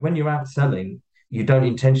When you're out selling, you don't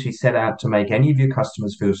intentionally set out to make any of your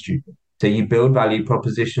customers feel stupid. So you build value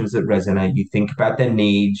propositions that resonate. You think about their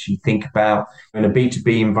needs. You think about, in a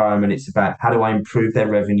B2B environment, it's about how do I improve their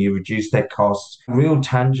revenue, reduce their costs, real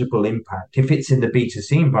tangible impact. If it's in the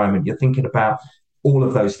B2C environment, you're thinking about all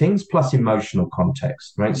of those things plus emotional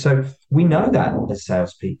context, right? So we know that as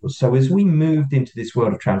salespeople. So as we moved into this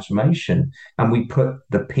world of transformation and we put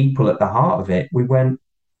the people at the heart of it, we went,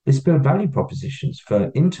 let's build value propositions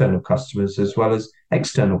for internal customers as well as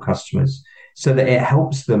external customers so that it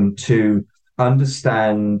helps them to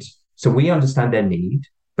understand. So we understand their need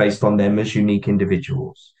based on them as unique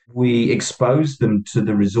individuals. We expose them to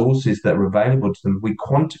the resources that are available to them. We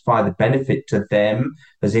quantify the benefit to them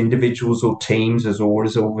as individuals or teams or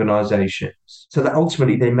as organizations so that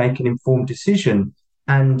ultimately they make an informed decision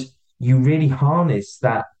and you really harness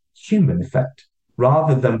that human effect.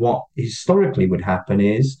 Rather than what historically would happen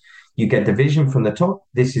is you get the vision from the top,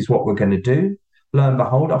 this is what we're going to do. Lo and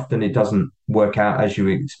behold, often it doesn't work out as you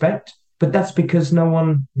expect, but that's because no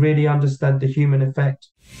one really understood the human effect.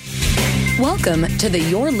 Welcome to the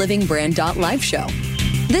Your Living Brand Live show.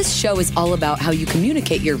 This show is all about how you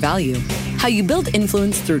communicate your value, how you build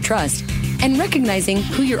influence through trust, and recognizing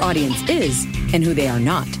who your audience is and who they are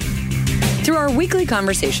not. Through our weekly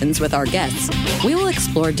conversations with our guests, we will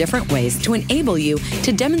explore different ways to enable you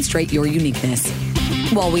to demonstrate your uniqueness.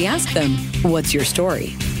 While we ask them, what's your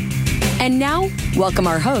story? And now, welcome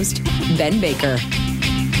our host, Ben Baker.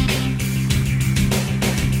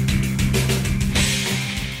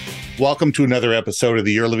 Welcome to another episode of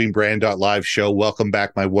the Your Living Brand Live show. Welcome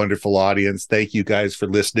back, my wonderful audience. Thank you guys for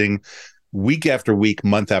listening week after week,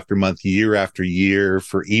 month after month, year after year,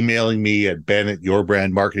 for emailing me at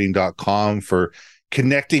ben@yourbrandmarketing.com, for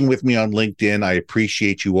connecting with me on LinkedIn. I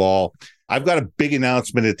appreciate you all. I've got a big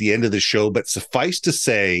announcement at the end of the show, but suffice to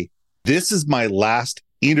say, this is my last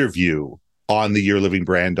interview on the Your Living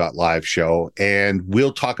Brand Live show, and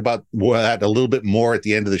we'll talk about that a little bit more at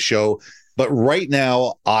the end of the show. But right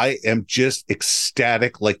now, I am just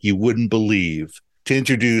ecstatic like you wouldn't believe to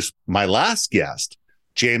introduce my last guest,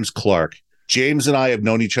 James Clark. James and I have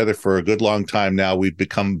known each other for a good long time now. We've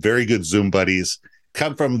become very good Zoom buddies,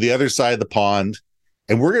 come from the other side of the pond,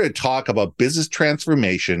 and we're going to talk about business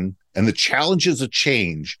transformation and the challenges of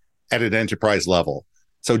change at an enterprise level.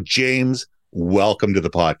 So, James, welcome to the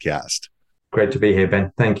podcast. Great to be here,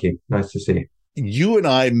 Ben. Thank you. Nice to see you. You and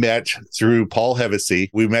I met through Paul Hevesy.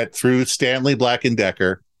 We met through Stanley Black &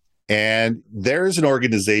 Decker. And there's an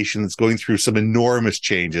organization that's going through some enormous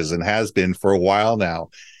changes and has been for a while now.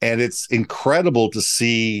 And it's incredible to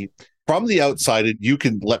see from the outside. You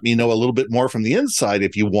can let me know a little bit more from the inside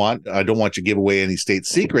if you want. I don't want you to give away any state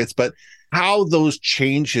secrets, but how those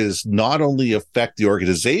changes not only affect the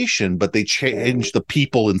organization, but they change the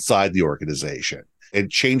people inside the organization. It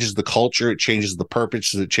changes the culture, it changes the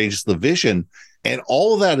purpose, it changes the vision. And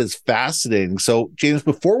all of that is fascinating. So, James,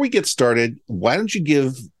 before we get started, why don't you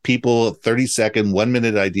give people a 30-second,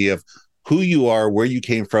 1-minute idea of who you are, where you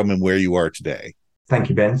came from, and where you are today? Thank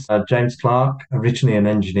you, Ben. James Clark, originally an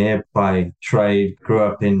engineer by trade, grew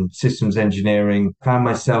up in systems engineering, found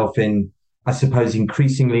myself in, I suppose,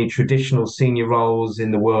 increasingly traditional senior roles in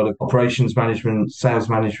the world of operations management, sales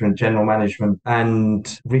management, general management,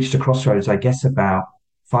 and reached a crossroads, I guess, about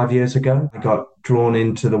 5 years ago. I got drawn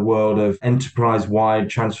into the world of enterprise-wide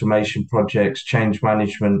transformation projects, change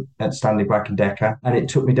management at Stanley Black & Decker, and it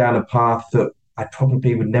took me down a path that I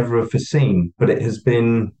probably would never have foreseen, but it has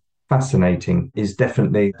been fascinating, is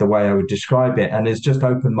definitely the way I would describe it, and has just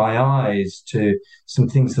opened my eyes to some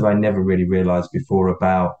things that I never really realized before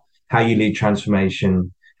about how you lead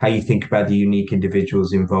transformation, how you think about the unique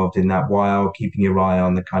individuals involved in that while keeping your eye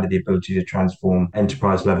on the kind of the ability to transform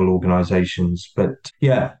enterprise level organizations. But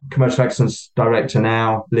yeah, commercial excellence director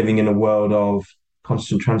now, living in a world of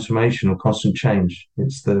constant transformation or constant change.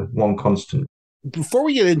 It's the one constant. Before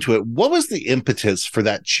we get into it, what was the impetus for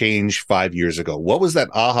that change 5 years ago? What was that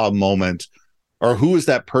aha moment? Or who was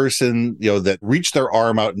that person, that reached their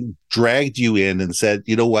arm out and dragged you in and said,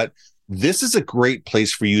 you know what, this is a great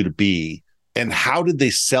place for you to be? And how did they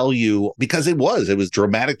sell you? Because it was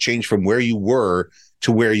dramatic change from where you were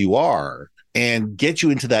to where you are, and get you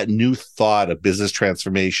into that new thought of business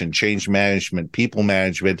transformation, change management, people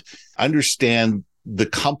management, understand the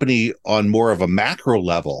company on more of a macro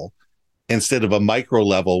level instead of a micro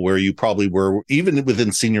level where you probably were even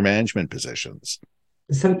within senior management positions.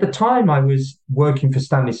 So at the time I was working for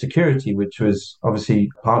Stanley Security, which was obviously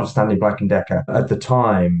part of Stanley Black & Decker at the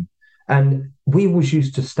time. And we always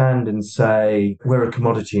used to stand and say, we're a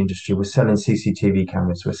commodity industry. We're selling CCTV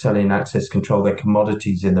cameras. We're selling access control. They're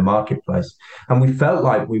commodities in the marketplace. And we felt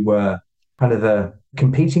like we were kind of the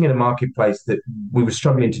competing in a marketplace that we were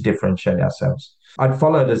struggling to differentiate ourselves. I'd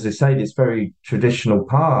followed, as I say, this very traditional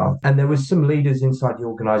path. And there were some leaders inside the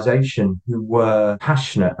organization who were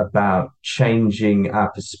passionate about changing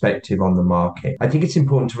our perspective on the market. I think it's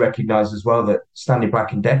important to recognize as well that Stanley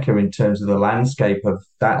Black & Decker, in terms of the landscape of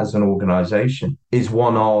that as an organization, is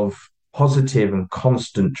one of positive and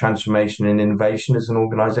constant transformation and innovation as an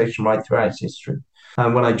organization right throughout its history.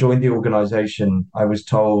 And when I joined the organization, I was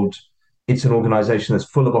told it's an organization that's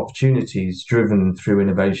full of opportunities driven through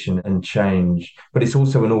innovation and change, but it's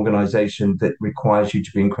also an organization that requires you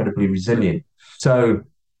to be incredibly resilient. So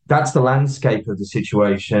that's the landscape of the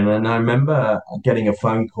situation. And I remember getting a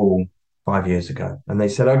phone call 5 years ago, and they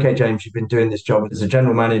said, okay, James, you've been doing this job as a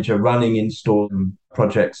general manager, running in-store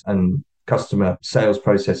projects and customer sales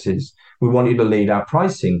processes. We want you to lead our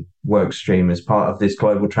pricing work stream as part of this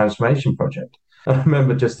global transformation project. And I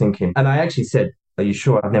remember just thinking, and I actually said, are you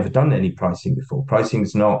sure? I've never done any pricing before.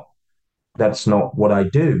 That's not what I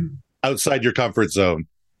do. Outside your comfort zone.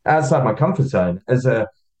 Outside my comfort zone. As a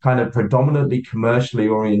kind of predominantly commercially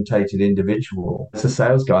orientated individual, as a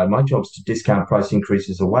sales guy, my job is to discount price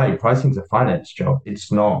increases away. Pricing is a finance job.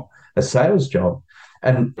 It's not a sales job.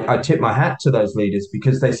 And I tip my hat to those leaders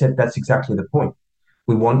because they said that's exactly the point.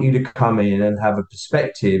 We want you to come in and have a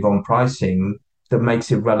perspective on pricing that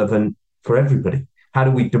makes it relevant for everybody. How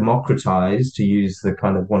do we democratize, to use the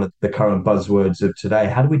kind of one of the current buzzwords of today,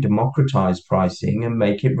 how do we democratize pricing and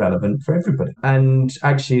make it relevant for everybody? And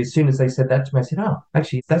actually, as soon as they said that to me, I said, oh,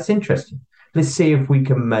 actually, that's interesting. Let's see if we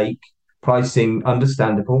can make pricing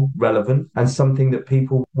understandable, relevant, and something that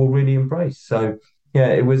people will really embrace. So, yeah,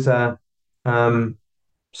 it was a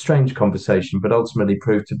strange conversation, but ultimately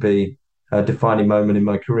proved to be a defining moment in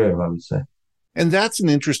my career, I would say. And that's an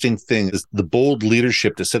interesting thing, is the bold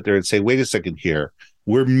leadership to sit there and say, wait a second here,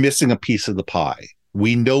 we're missing a piece of the pie.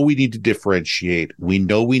 We know we need to differentiate. We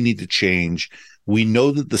know we need to change. We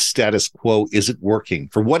know that the status quo isn't working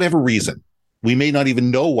for whatever reason. We may not even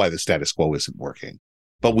know why the status quo isn't working,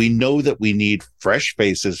 but we know that we need fresh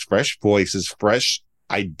faces, fresh voices, fresh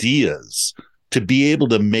ideas to be able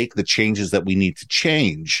to make the changes that we need to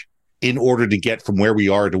change in order to get from where we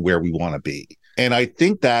are to where we want to be. And I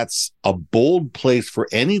think that's a bold place for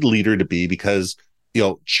any leader to be because,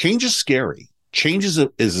 change is scary. Change is an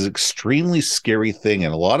extremely scary thing.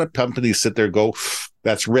 And a lot of companies sit there and go,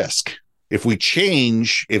 that's risk. If we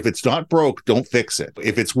change, if it's not broke, don't fix it.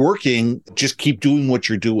 If it's working, just keep doing what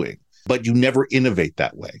you're doing. But you never innovate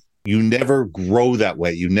that way. You never grow that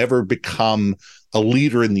way. You never become a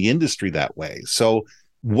leader in the industry that way. So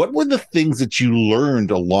what were the things that you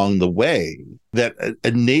learned along the way that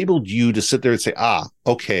enabled you to sit there and say,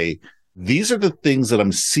 okay, these are the things that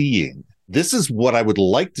I'm seeing. This is what I would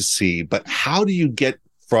like to see, but how do you get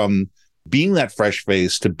from being that fresh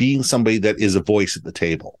face to being somebody that is a voice at the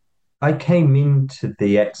table? I came into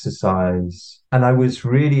the exercise and I was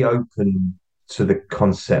really open to the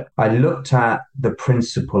concept. I looked at the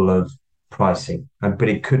principle of pricing, but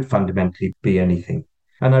it could fundamentally be anything.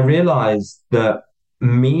 And I realized that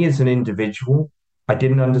me as an individual, I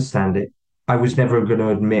didn't understand it. I was never going to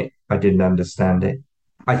admit I didn't understand it.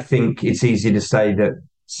 I think it's easy to say that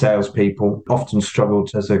salespeople often struggle,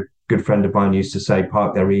 as a good friend of mine used to say,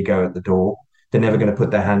 park their ego at the door. They're never going to put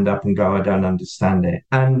their hand up and go, I don't understand it.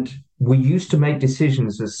 And we used to make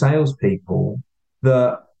decisions as salespeople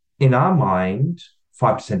that in our mind,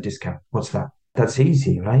 5% discount, what's that? That's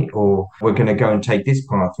easy, right? Or we're going to go and take this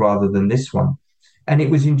path rather than this one. And it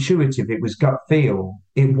was intuitive. It was gut feel.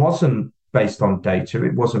 It wasn't based on data.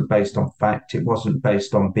 It wasn't based on fact. It wasn't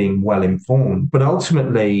based on being well informed. But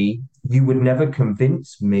ultimately, you would never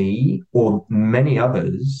convince me or many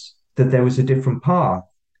others that there was a different path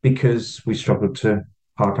because we struggled to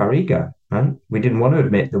park our ego, right? We didn't want to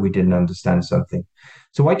admit that we didn't understand something.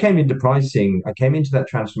 So I came into pricing, I came into that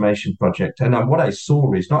transformation project. And what I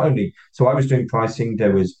saw is not only, so I was doing pricing,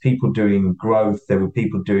 there was people doing growth, there were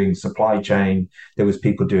people doing supply chain, there was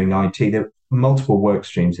people doing IT, there were multiple work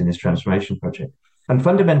streams in this transformation project. And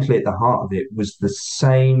fundamentally at the heart of it was the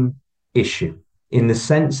same issue in the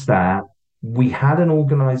sense that we had an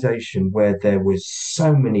organization where there was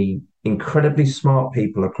so many incredibly smart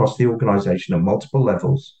people across the organization at multiple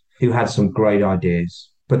levels who had some great ideas.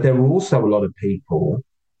 But there were also a lot of people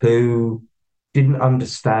who didn't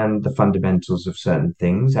understand the fundamentals of certain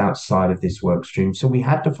things outside of this work stream. So we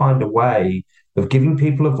had to find a way of giving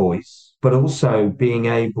people a voice, but also being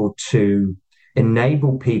able to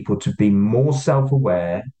enable people to be more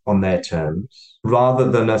self-aware on their terms, rather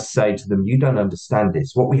than us say to them, you don't understand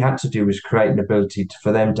this. What we had to do was create an ability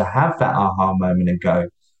for them to have that aha moment and go,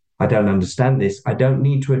 I don't understand this. I don't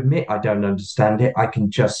need to admit I don't understand it. I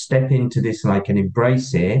can just step into this and I can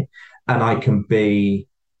embrace it and I can be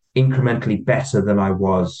incrementally better than I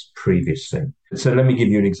was previously. So let me give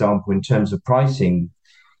you an example in terms of pricing.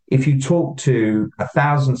 If you talk to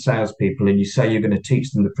 1,000 salespeople and you say you're going to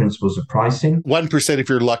teach them the principles of pricing, 1%, if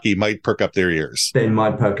you're lucky, might perk up their ears. they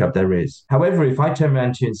might perk up their ears. However, if I turn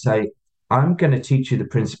around to you and say, I'm going to teach you the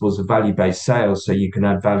principles of value-based sales so you can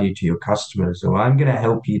add value to your customers, or I'm going to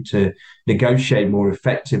help you to negotiate more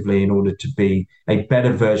effectively in order to be a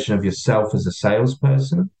better version of yourself as a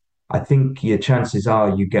salesperson, I think your chances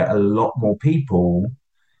are you get a lot more people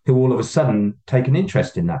who all of a sudden take an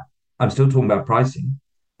interest in that. I'm still talking about pricing,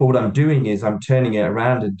 but what I'm doing is I'm turning it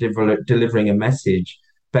around and delivering a message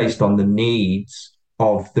based on the needs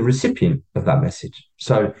of the recipient of that message.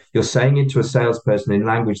 So you're saying it to a salesperson in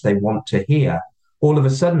language they want to hear. All of a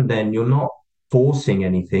sudden, then you're not forcing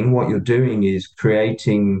anything. What you're doing is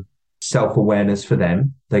creating self-awareness for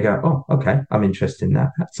them. They go, oh, okay, I'm interested in that.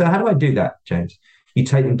 So how do I do that, James? You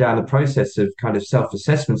take them down the process of kind of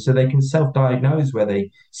self-assessment so they can self-diagnose where they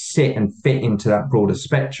sit and fit into that broader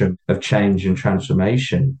spectrum of change and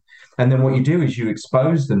transformation. And then what you do is you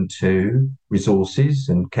expose them to resources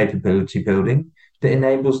and capability building that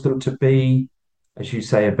enables them to be, as you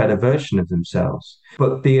say, a better version of themselves.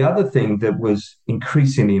 But the other thing that was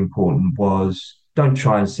increasingly important was don't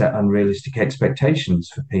try and set unrealistic expectations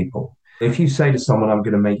for people. If you say to someone, I'm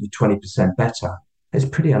going to make you 20% better, it's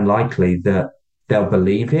pretty unlikely that they'll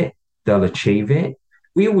believe it, they'll achieve it.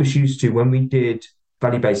 We always used to, when we did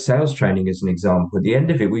value-based sales training, as an example, at the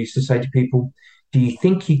end of it, we used to say to people, do you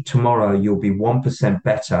think tomorrow you'll be 1%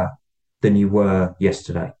 better than you were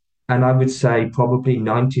yesterday? And I would say probably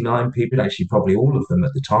 99 people, actually probably all of them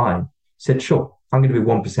at the time, said, sure, I'm going to be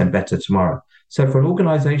 1% better tomorrow. So for an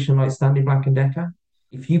organization like Stanley Black & Decker,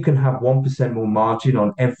 if you can have 1% more margin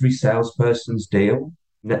on every salesperson's deal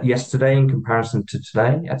yesterday in comparison to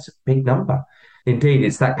today, that's a big number. Indeed,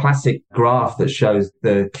 it's that classic graph that shows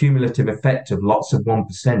the cumulative effect of lots of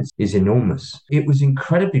 1% is enormous. It was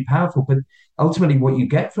incredibly powerful, but ultimately what you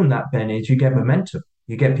get from that, Ben, is you get momentum.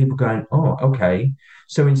 You get people going, oh, okay.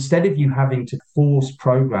 So instead of you having to force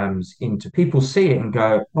programs into people see it and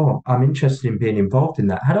go, oh, I'm interested in being involved in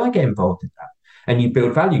that. How do I get involved in that? And you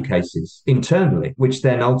build value cases internally, which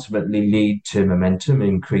then ultimately lead to momentum,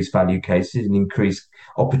 increase value cases, and increase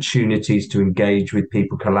opportunities to engage with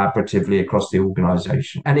people collaboratively across the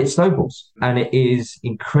organization. And it snowballs. And it is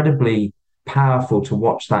incredibly powerful to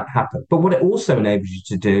watch that happen. But what it also enables you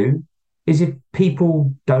to do is if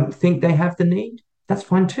people don't think they have the need, that's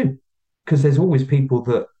fine too, because there's always people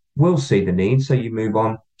that will see the need. So you move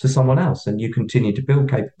on to someone else and you continue to build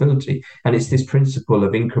capability. And it's this principle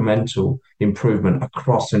of incremental improvement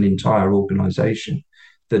across an entire organization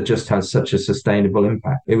that just has such a sustainable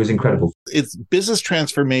impact. It was incredible. It's business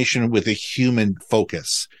transformation with a human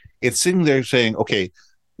focus. It's sitting there saying, okay,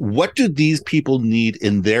 what do these people need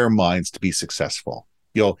in their minds to be successful?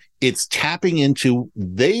 It's tapping into,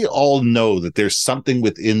 they all know that there's something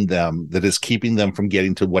within them that is keeping them from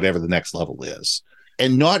getting to whatever the next level is.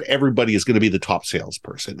 And not everybody is going to be the top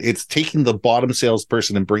salesperson. It's taking the bottom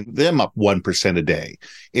salesperson and bring them up 1% a day.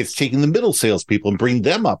 It's taking the middle salespeople and bring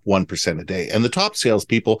them up 1% a day. And the top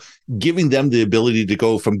salespeople, giving them the ability to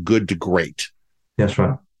go from good to great. That's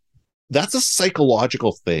right. That's a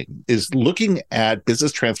psychological thing, is looking at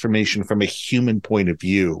business transformation from a human point of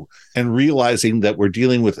view and realizing that we're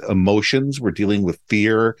dealing with emotions, we're dealing with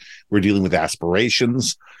fear, we're dealing with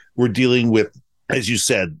aspirations, we're dealing with, as you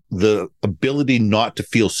said, the ability not to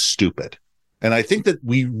feel stupid. And I think that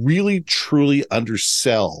we really, truly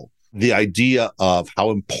undersell the idea of how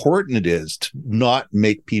important it is to not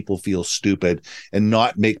make people feel stupid and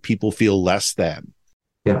not make people feel less than.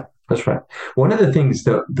 Yeah. That's right. One of the things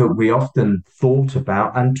that we often thought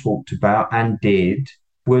about and talked about and did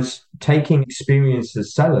was taking experience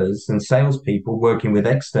as sellers and salespeople working with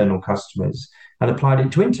external customers and applied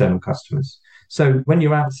it to internal customers. So when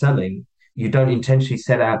you're out selling, you don't intentionally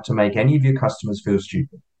set out to make any of your customers feel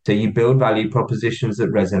stupid. So you build value propositions that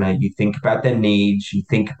resonate. You think about their needs. You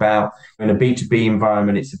think about, in a B2B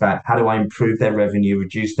environment, it's about how do I improve their revenue,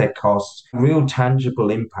 reduce their costs, real tangible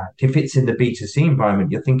impact. If it's in the B2C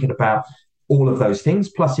environment, you're thinking about all of those things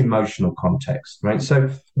plus emotional context, right? So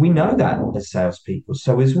we know that as salespeople.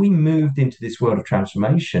 So as we moved into this world of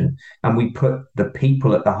transformation and we put the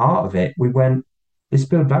people at the heart of it, we went, let's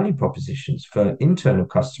build value propositions for internal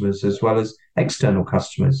customers as well as external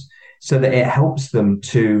customers, so that it helps them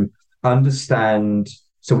to understand.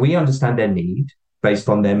 So we understand their need based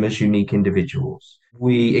on them as unique individuals.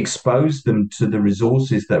 We expose them to the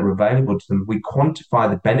resources that are available to them. We quantify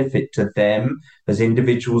the benefit to them as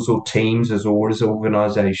individuals or teams or as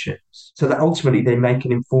organizations, so that ultimately they make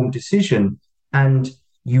an informed decision. And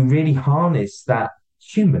you really harness that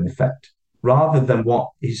human effect rather than what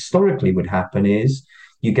historically would happen is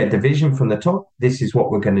you get the vision from the top. This is what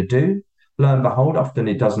we're going to do. Lo and behold, often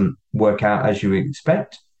it doesn't work out as you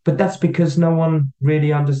expect, but that's because no one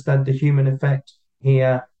really understood the human effect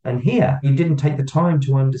here and here. You didn't take the time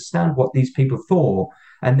to understand what these people thought.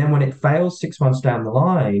 And then when it fails 6 months down the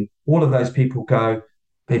line, all of those people go,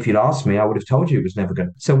 if you'd asked me, I would have told you it was never going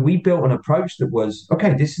to. So we built an approach that was,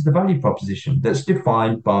 okay, this is the value proposition that's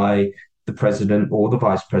defined by the president or the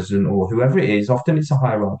vice president or whoever it is. Often it's a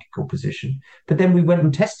hierarchical position. But then we went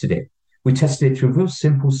and tested it. We tested it through real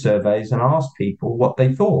simple surveys and asked people what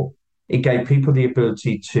they thought. It gave people the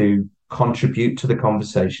ability to contribute to the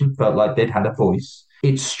conversation, felt like they'd had a voice.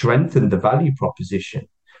 It strengthened the value proposition.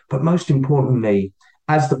 But most importantly,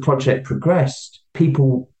 as the project progressed,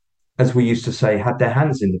 people, as we used to say, had their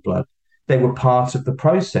hands in the blood. They were part of the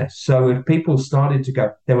process. So if people started to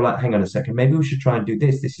go, they were like, hang on a second, maybe we should try and do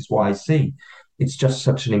this. This is what I see. It's just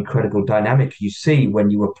such an incredible dynamic you see when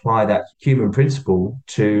you apply that human principle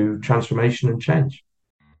to transformation and change.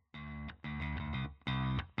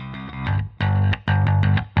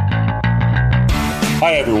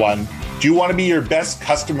 Hi, everyone. Do you want to be your best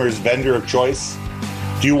customer's vendor of choice?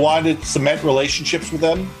 Do you want to cement relationships with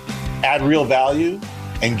them, add real value,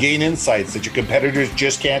 and gain insights that your competitors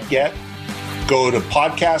just can't get? Go to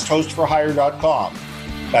podcasthostforhire.com.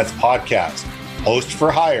 That's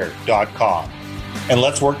podcasthostforhire.com. And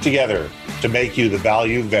let's work together to make you the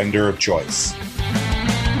value vendor of choice.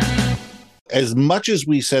 As much as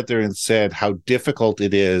we sat there and said how difficult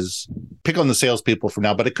it is, pick on the salespeople for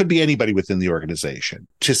now, but it could be anybody within the organization,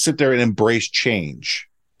 to sit there and embrace change.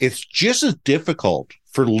 It's just as difficult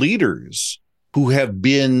for leaders who have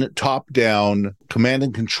been top-down, command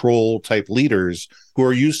and control type leaders who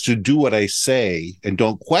are used to do what I say and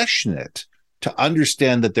don't question it, to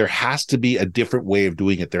understand that there has to be a different way of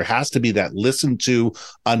doing it. There has to be that listen to,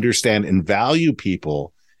 understand, and value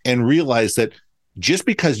people, and realize that just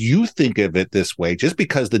because you think of it this way, just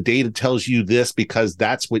because the data tells you this, because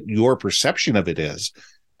that's what your perception of it is,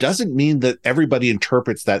 doesn't mean that everybody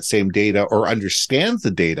interprets that same data or understands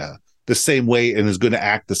the data the same way and is going to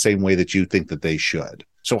act the same way that you think that they should.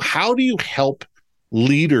 So how do you help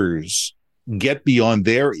leaders get beyond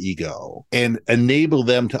their ego and enable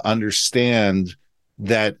them to understand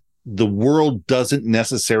that the world doesn't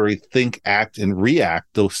necessarily think, act, and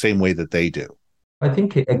react the same way that they do? I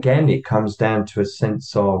think, it comes down to a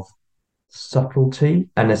sense of subtlety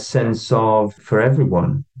and a sense of, for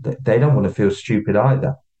everyone, that they don't want to feel stupid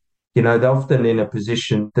either. You know, they're often in a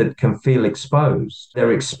position that can feel exposed.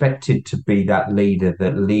 They're expected to be that leader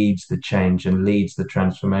that leads the change and leads the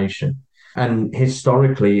transformation. And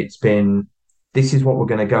historically, it's been, this is what we're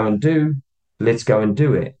going to go and do. Let's go and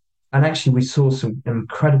do it. And actually, we saw some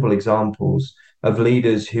incredible examples of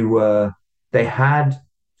leaders they had,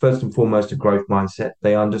 first and foremost, a growth mindset.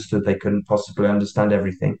 They understood they couldn't possibly understand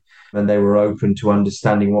everything. And they were open to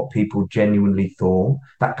understanding what people genuinely thought,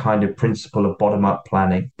 that kind of principle of bottom-up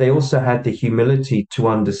planning. They also had the humility to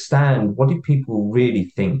understand what did people really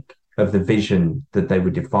think of the vision that they were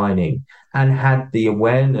defining, and had the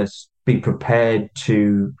awareness, be prepared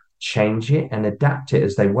to change it and adapt it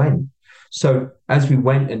as they went. So as we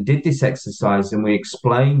went and did this exercise and we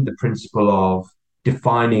explained the principle of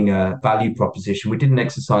defining a value proposition, we did an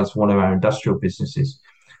exercise for one of our industrial businesses,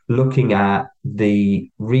 looking at the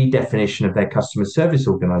redefinition of their customer service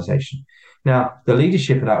organization. Now, the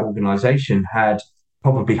leadership of that organization had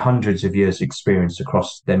probably hundreds of years experience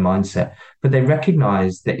across their mindset, but they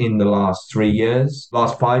recognized that in the last 5 years,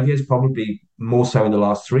 probably more so in the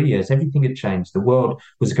last 3 years, everything had changed. The world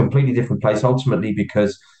was a completely different place, ultimately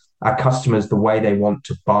because our customers, the way they want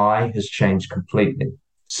to buy has changed completely.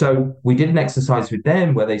 So we did an exercise with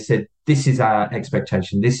them where they said, this is our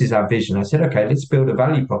expectation, this is our vision. I said, okay, let's build a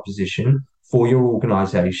value proposition for your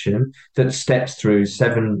organization that steps through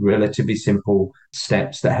 7 relatively simple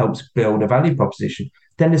steps that helps build a value proposition.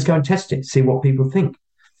 Then let's go and test it, see what people think.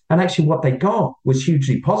 And actually what they got was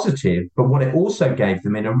hugely positive, but what it also gave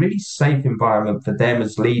them, in a really safe environment for them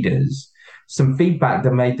as leaders, some feedback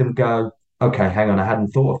that made them go, okay, hang on, I hadn't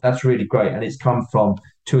thought of that. That's really great. And it's come from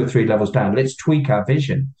 2 or 3 levels down. Let's tweak our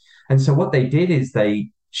vision. And so what they did is they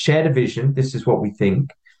shared a vision. This is what we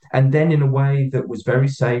think. And then in a way that was very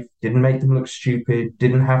safe, didn't make them look stupid,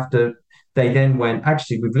 didn't have to. They then went,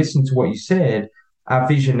 actually, we've listened to what you said. Our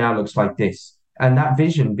vision now looks like this. And that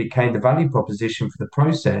vision became the value proposition for the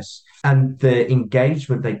process. And the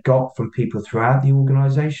engagement they got from people throughout the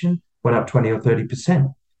organization went up 20 or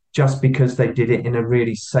 30% just because they did it in a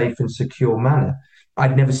really safe and secure manner.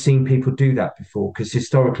 I'd never seen people do that before, because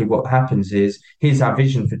historically what happens is, here's our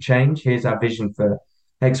vision for change, here's our vision for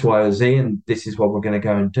X, Y, or Z, and this is what we're going to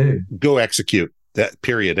go and do. Go execute. That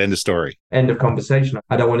period. End of story. End of conversation.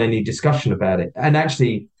 I don't want any discussion about it. And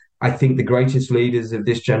actually, I think the greatest leaders of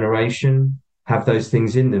this generation have those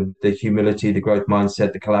things in them: the humility, the growth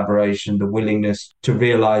mindset, the collaboration, the willingness to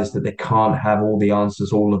realize that they can't have all the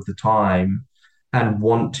answers all of the time, and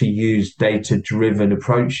want to use data-driven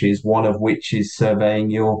approaches, one of which is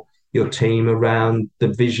surveying your team around the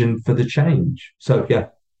vision for the change. So yeah,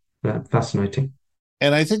 fascinating.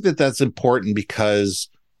 And I think that that's important because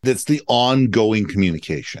that's the ongoing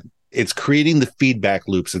communication. It's creating the feedback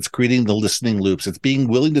loops. It's creating the listening loops. It's being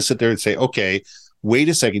willing to sit there and say, okay, wait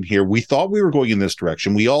a second here. We thought we were going in this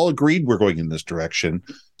direction. We all agreed we're going in this direction.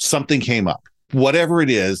 Something came up. Whatever it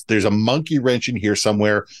is, there's a monkey wrench in here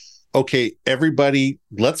somewhere. Okay, everybody,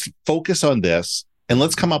 let's focus on this and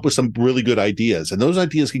let's come up with some really good ideas. And those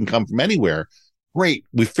ideas can come from anywhere. Great.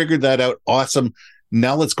 We figured that out. Awesome.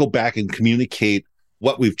 Now let's go back and communicate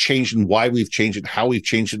what we've changed and why we've changed it, how we've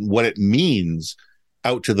changed it, and what it means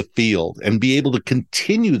out to the field, and be able to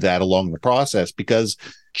continue that along the process, because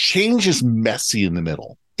change is messy in the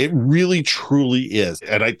middle. It really, truly is.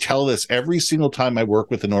 And I tell this every single time I work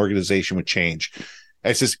with an organization with change.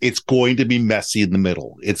 I says, it's going to be messy in the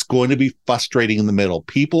middle. It's going to be frustrating in the middle.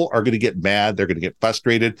 People are going to get mad. They're going to get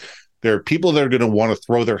frustrated. There are people that are going to want to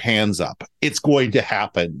throw their hands up. It's going to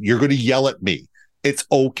happen. You're going to yell at me. It's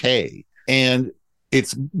okay. And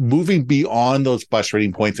it's moving beyond those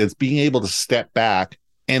frustrating points. It's being able to step back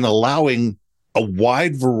and allowing a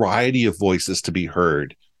wide variety of voices to be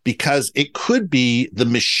heard, because it could be the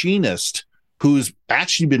machinist who's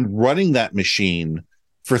actually been running that machine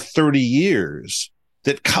for 30 years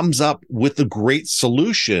that comes up with a great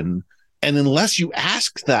solution. And unless you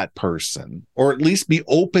ask that person, or at least be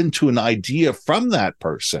open to an idea from that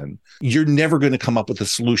person, you're never going to come up with a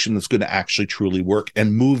solution that's going to actually truly work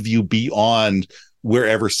and move you beyond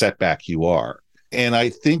wherever setback you are. And I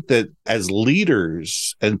think that as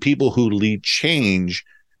leaders and people who lead change,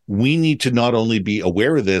 we need to not only be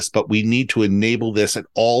aware of this, but we need to enable this at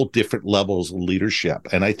all different levels of leadership.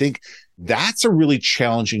 And I think that's a really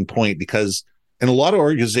challenging point, because in a lot of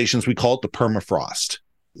organizations, we call it the permafrost,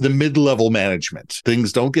 the mid-level management.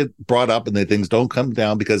 Things don't get brought up and things don't come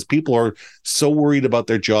down because people are so worried about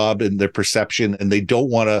their job and their perception, and they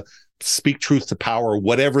don't want to speak truth to power,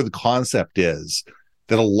 whatever the concept is,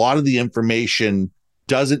 that a lot of the information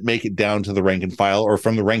doesn't make it down to the rank and file, or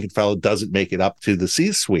from the rank and file, it doesn't make it up to the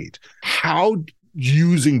C-suite. How,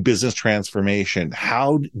 using business transformation,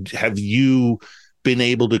 how have you been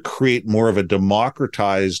able to create more of a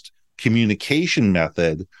democratized communication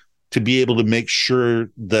method to be able to make sure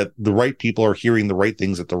that the right people are hearing the right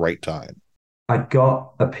things at the right time? I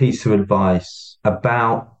got a piece of advice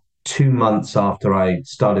about 2 months after I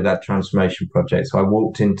started that transformation project. So I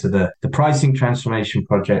walked into the pricing transformation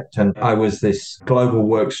project, and I was this global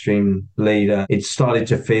workstream leader. It started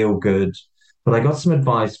to feel good, but I got some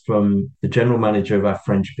advice from the general manager of our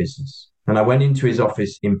French business. And I went into his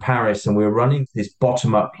office in Paris, and we were running this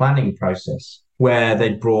bottom-up planning process where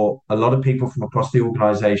they'd brought a lot of people from across the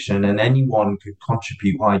organization, and anyone could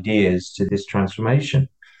contribute ideas to this transformation.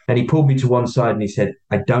 And he pulled me to one side and he said,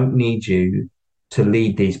 I don't need you to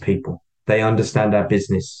lead these people. They understand our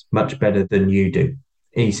business much better than you do.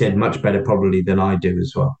 And he said, much better probably than I do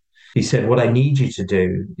as well. He said, what I need you to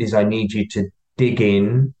do is I need you to dig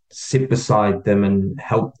in, sit beside them and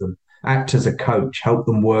help them, act as a coach, help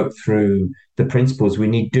them work through the principles. We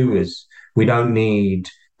need doers. We don't need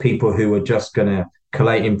people who are just going to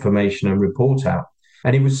collate information and report out.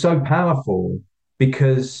 And it was so powerful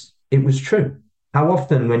because it was true. How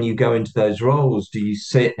often when you go into those roles do you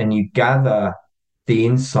sit and you gather the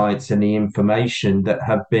insights and the information that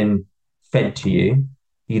have been fed to you?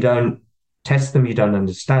 You don't test them, you don't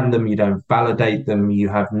understand them, you don't validate them, you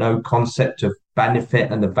have no concept of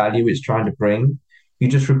benefit and the value it's trying to bring. You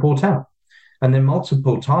just report out. And then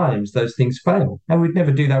multiple times those things fail. And we'd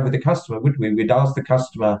never do that with the customer, would we? We'd ask the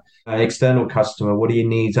customer, external customer, what are your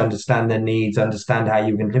needs? Understand their needs, understand how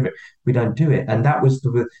you can deliver it. We don't do it. And that was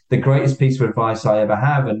the greatest piece of advice I ever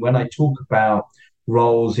have. And when I talk about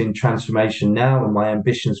roles in transformation now and my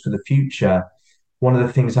ambitions for the future, one of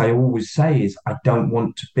the things I always say is I don't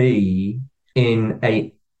want to be in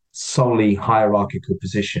a solely hierarchical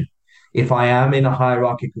position. If I am in a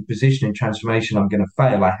hierarchical position in transformation, I'm going to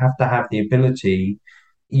fail. I have to have the ability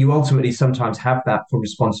You ultimately sometimes have that for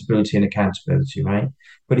responsibility and accountability, right?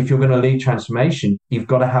 But if you're going to lead transformation, you've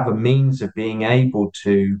got to have a means of being able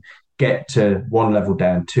to get to one level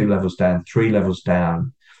down, two levels down, three levels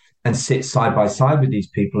down, and sit side by side with these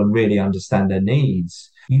people and really understand their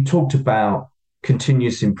needs. You talked about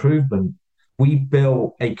continuous improvement. We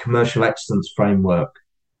built a commercial excellence framework,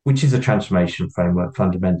 which is a transformation framework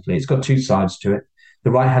fundamentally. It's got two sides to it. The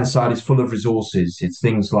right-hand side is full of resources. It's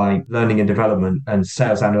things like learning and development and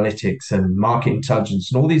sales analytics and market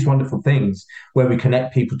intelligence and all these wonderful things where we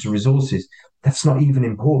connect people to resources. That's not even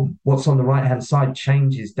important. What's on the right-hand side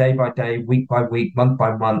changes day by day, week by week, month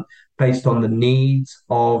by month, based on the needs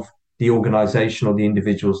of the organization or the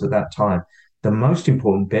individuals at that time. The most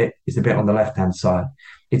important bit is the bit on the left-hand side.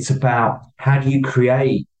 It's about how do you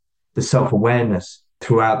create the self-awareness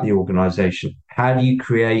throughout the organization? How do you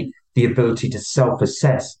create the ability to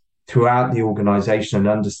self-assess throughout the organization and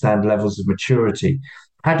understand levels of maturity?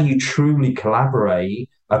 How do you truly collaborate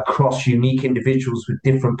across unique individuals with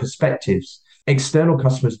different perspectives? External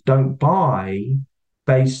customers don't buy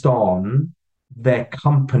based on their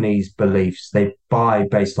company's beliefs. They buy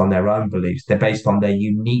based on their own beliefs. They're based on their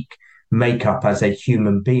unique makeup as a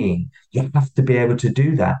human being. You have to be able to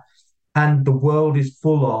do that. And the world is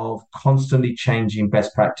full of constantly changing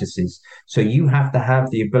best practices. So you have to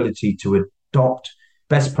have the ability to adopt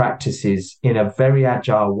best practices in a very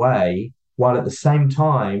agile way, while at the same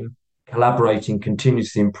time collaborating,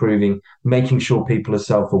 continuously improving, making sure people are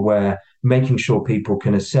self-aware, making sure people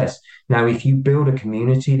can assess. Now, if you build a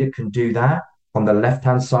community that can do that on the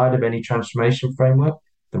left-hand side of any transformation framework,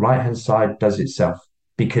 the right-hand side does itself,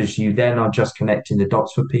 because you then are just connecting the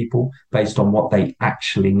dots for people based on what they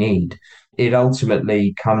actually need. It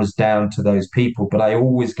ultimately comes down to those people, but I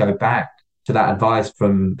always go back to that advice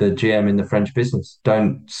from the GM in the French business.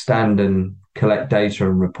 Don't stand and collect data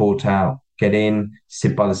and report out. Get in,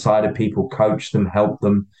 sit by the side of people, coach them, help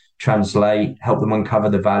them translate, help them uncover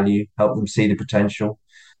the value, help them see the potential,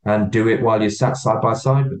 and do it while you're sat side by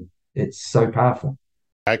side with them. It's so powerful.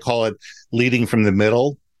 I call it leading from the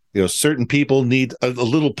middle. Certain people need a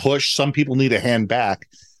little push. Some people need a hand back,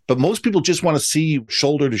 but most people just want to see you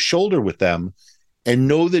shoulder to shoulder with them and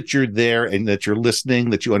know that you're there and that you're listening,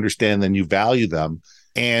 that you understand and you value them,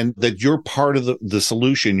 and that you're part of the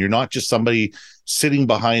solution. You're not just somebody sitting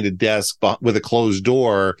behind a desk with a closed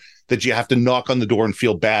door that you have to knock on the door and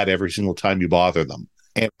feel bad every single time you bother them.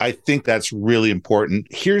 And I think that's really important.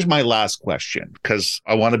 Here's my last question, because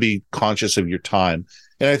I want to be conscious of your time.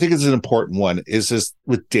 And I think it's an important one, is this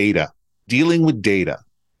with data, dealing with data,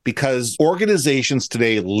 because organizations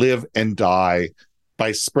today live and die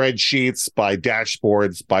by spreadsheets, by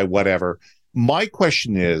dashboards, by whatever. My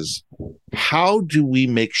question is, how do we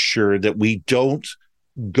make sure that we don't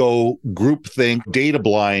go groupthink, data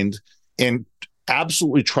blind, and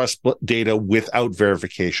absolutely trust data without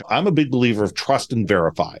verification? I'm a big believer of trust and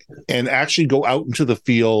verify, and actually go out into the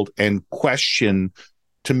field and question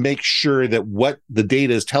to make sure that what the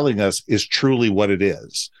data is telling us is truly what it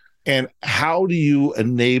is. And how do you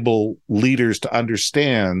enable leaders to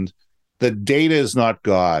understand that data is not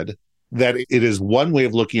God, that it is one way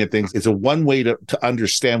of looking at things, it's a one way to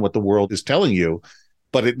understand what the world is telling you,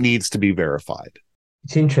 but it needs to be verified?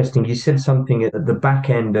 It's interesting. You said something at the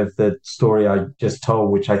back end of the story I just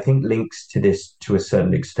told, which I think links to this to a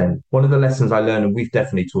certain extent. One of the lessons I learned, and we've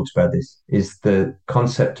definitely talked about this, is the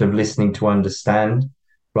concept of listening to understand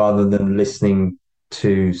rather than listening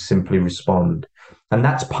to simply respond. And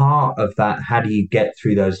that's part of that. How do you get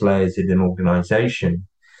through those layers in an organization?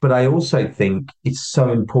 But I also think it's so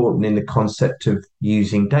important in the concept of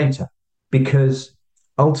using data, because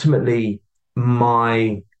ultimately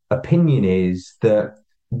my opinion is that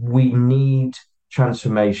we need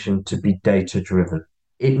transformation to be data driven.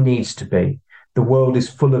 It needs to be. The world is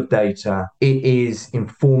full of data. It is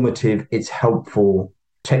informative. It's helpful.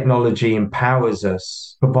 Technology empowers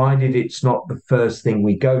us, provided it's not the first thing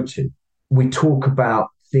we go to. We talk about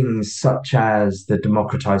things such as the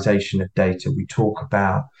democratization of data. We talk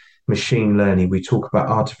about machine learning. We talk about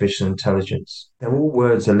artificial intelligence. They're all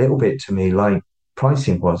words a little bit to me like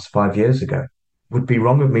pricing was 5 years ago. It would be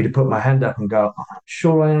wrong of me to put my hand up and go, I'm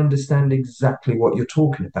sure I understand exactly what you're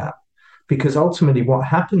talking about. Because ultimately what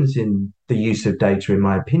happens in the use of data, in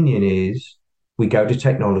my opinion, is we go to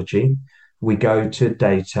technology, we go to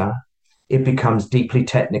data, it becomes deeply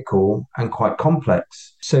technical and quite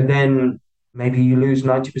complex. So then maybe you lose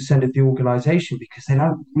 90% of the organization because they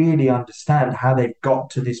don't really understand how they've got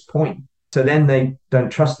to this point. So then they don't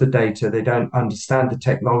trust the data, they don't understand the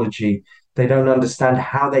technology, they don't understand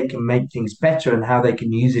how they can make things better and how they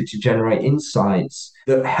can use it to generate insights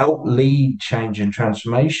that help lead change and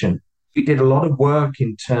transformation. We did a lot of work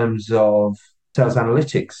in terms of sales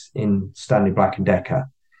analytics in Stanley Black and Decker.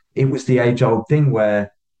 It was the age-old thing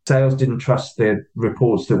where sales didn't trust the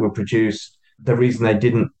reports that were produced. The reason they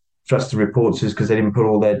didn't trust the reports is because they didn't put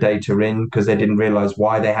all their data in, because they didn't realize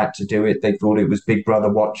why they had to do it. They thought it was Big Brother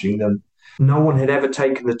watching them. No one had ever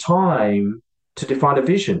taken the time to define a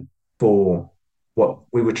vision for what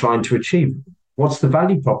we were trying to achieve. What's the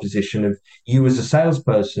value proposition of you as a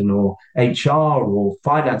salesperson or HR or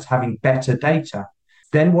finance having better data?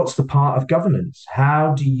 Then what's the part of governance?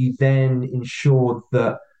 How do you then ensure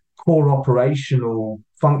that core operational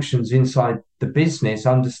functions inside the business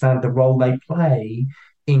understand the role they play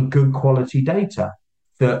in good quality data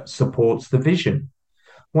that supports the vision?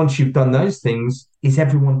 Once you've done those things, is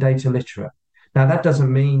everyone data literate? Now, that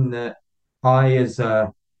doesn't mean that I, as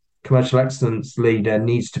a commercial excellence leader,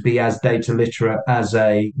 needs to be as data literate as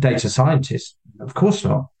a data scientist. Of course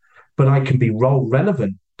not. But I can be role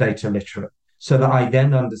relevant data literate so that I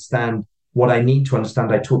then understand what I need to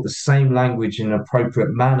understand. I talk the same language in an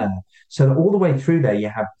appropriate manner. So that all the way through there, you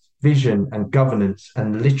have vision and governance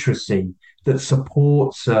and literacy that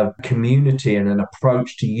supports a community and an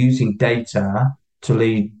approach to using data to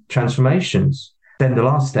lead transformations. Then the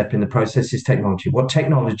last step in the process is technology. What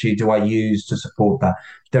technology do I use to support that?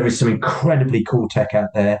 There is some incredibly cool tech out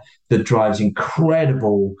there that drives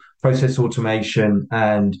incredible process automation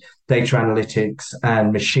and data analytics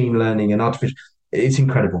and machine learning and artificial. It's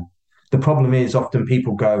incredible. The problem is often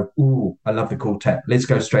people go, ooh, I love the cool tech. Let's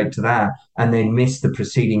go straight to that. And they miss the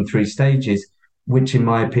preceding three stages, which in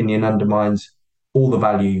my opinion undermines all the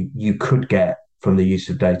value you could get from the use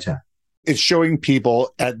of data. It's showing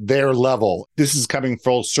people at their level. This is coming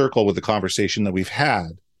full circle with the conversation that we've had,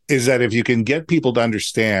 is that if you can get people to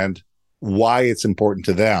understand why it's important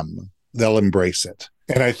to them, they'll embrace it.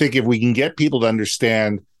 And I think if we can get people to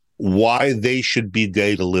understand why they should be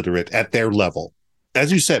data literate at their level,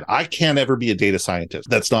 as you said, I can't ever be a data scientist.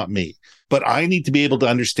 That's not me. But I need to be able to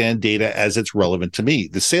understand data as it's relevant to me.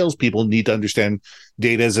 The salespeople need to understand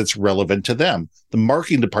data as it's relevant to them. The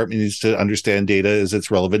marketing department needs to understand data as it's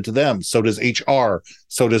relevant to them. So does HR.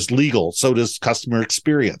 So does legal. So does customer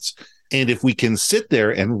experience. And if we can sit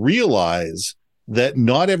there and realize that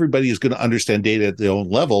not everybody is going to understand data at their own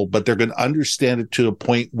level, but they're going to understand it to a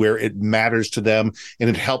point where it matters to them and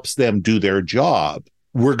it helps them do their job,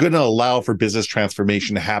 we're going to allow for business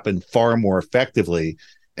transformation to happen far more effectively.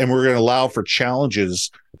 And we're going to allow for challenges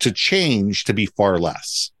to change to be far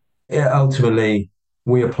less. Yeah, ultimately,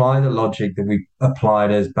 we apply the logic that we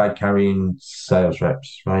applied as bag carrying sales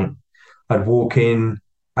reps, right? I'd walk in,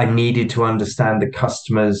 I needed to understand the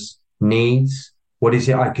customer's needs. What is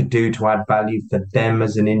it I could do to add value for them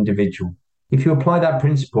as an individual? If you apply that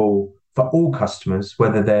principle for all customers,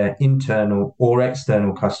 whether they're internal or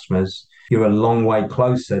external customers, you're a long way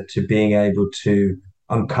closer to being able to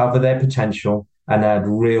uncover their potential and add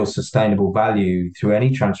real sustainable value through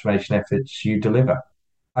any transformation efforts you deliver.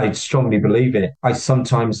 I strongly believe it. I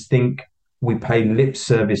sometimes think we pay lip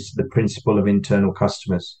service to the principle of internal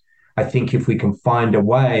customers. I think if we can find a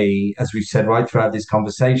way, as we've said right throughout this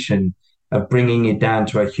conversation, of bringing it down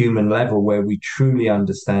to a human level where we truly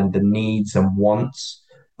understand the needs and wants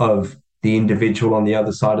of the individual on the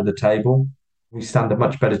other side of the table, we stand a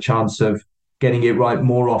much better chance of getting it right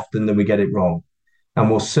more often than we get it wrong. And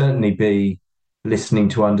we'll certainly be listening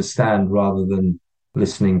to understand rather than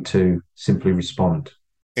listening to simply respond.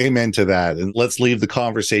 Amen to that. And let's leave the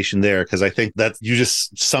conversation there because I think that you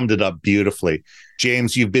just summed it up beautifully.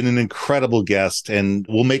 James, you've been an incredible guest, and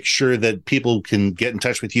we'll make sure that people can get in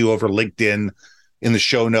touch with you over LinkedIn in the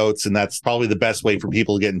show notes. And that's probably the best way for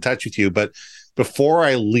people to get in touch with you. But before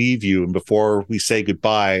I leave you and before we say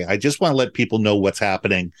goodbye, I just want to let people know what's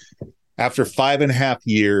happening. After 5.5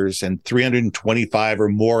 years and 325 or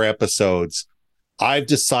more episodes, I've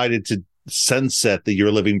decided to sunset the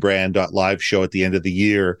Your Living Brand live show at the end of the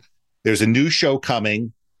year. There's a new show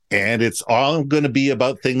coming, and it's all going to be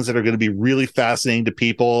about things that are going to be really fascinating to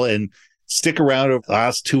people. And stick around over the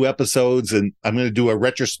last 2 episodes, and I'm going to do a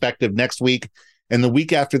retrospective next week. And the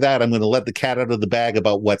week after that, I'm going to let the cat out of the bag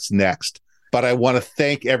about what's next. But I want to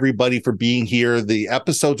thank everybody for being here. The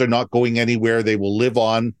episodes are not going anywhere. They will live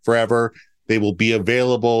on forever. They will be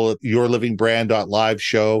available at Your Living Brand live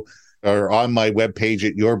show or on my webpage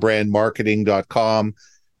at yourbrandmarketing.com.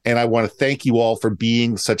 And I want to thank you all for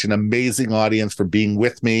being such an amazing audience, for being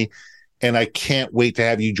with me. And I can't wait to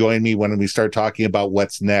have you join me when we start talking about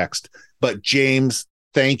what's next. But James,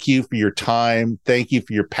 thank you for your time. Thank you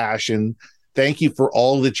for your passion. Thank you for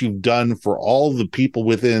all that you've done for all the people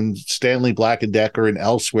within Stanley Black & Decker and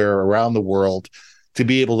elsewhere around the world. to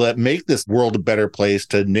be able to make this world a better place,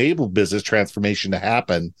 to enable business transformation to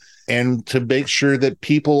happen, and to make sure that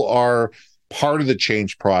people are part of the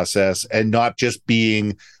change process and not just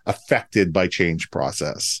being affected by change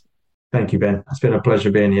process. Thank you, Ben. It's been a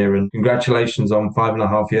pleasure being here, and congratulations on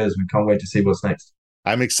 5.5 years. We can't wait to see what's next.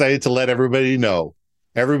 I'm excited to let everybody know.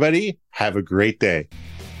 Everybody, have a great day.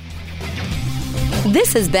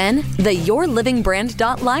 This has been the Your Living Brand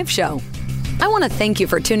Live show. I want to thank you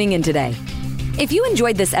for tuning in today. If you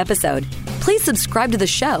enjoyed this episode, please subscribe to the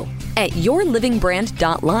show at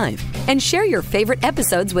yourlivingbrand.live and share your favorite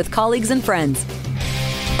episodes with colleagues and friends.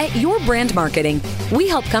 At Your Brand Marketing, we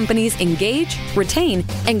help companies engage, retain,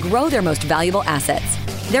 and grow their most valuable assets,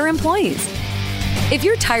 their employees. If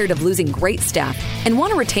you're tired of losing great staff and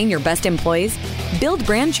want to retain your best employees, build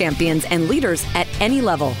brand champions and leaders at any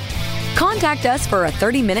level, contact us for a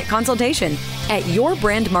 30-minute consultation at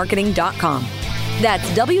yourbrandmarketing.com. That's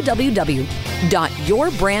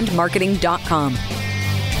www.yourbrandmarketing.com.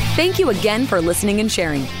 Thank you again for listening and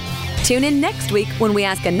sharing. Tune in next week when we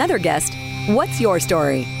ask another guest, what's your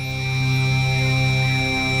story?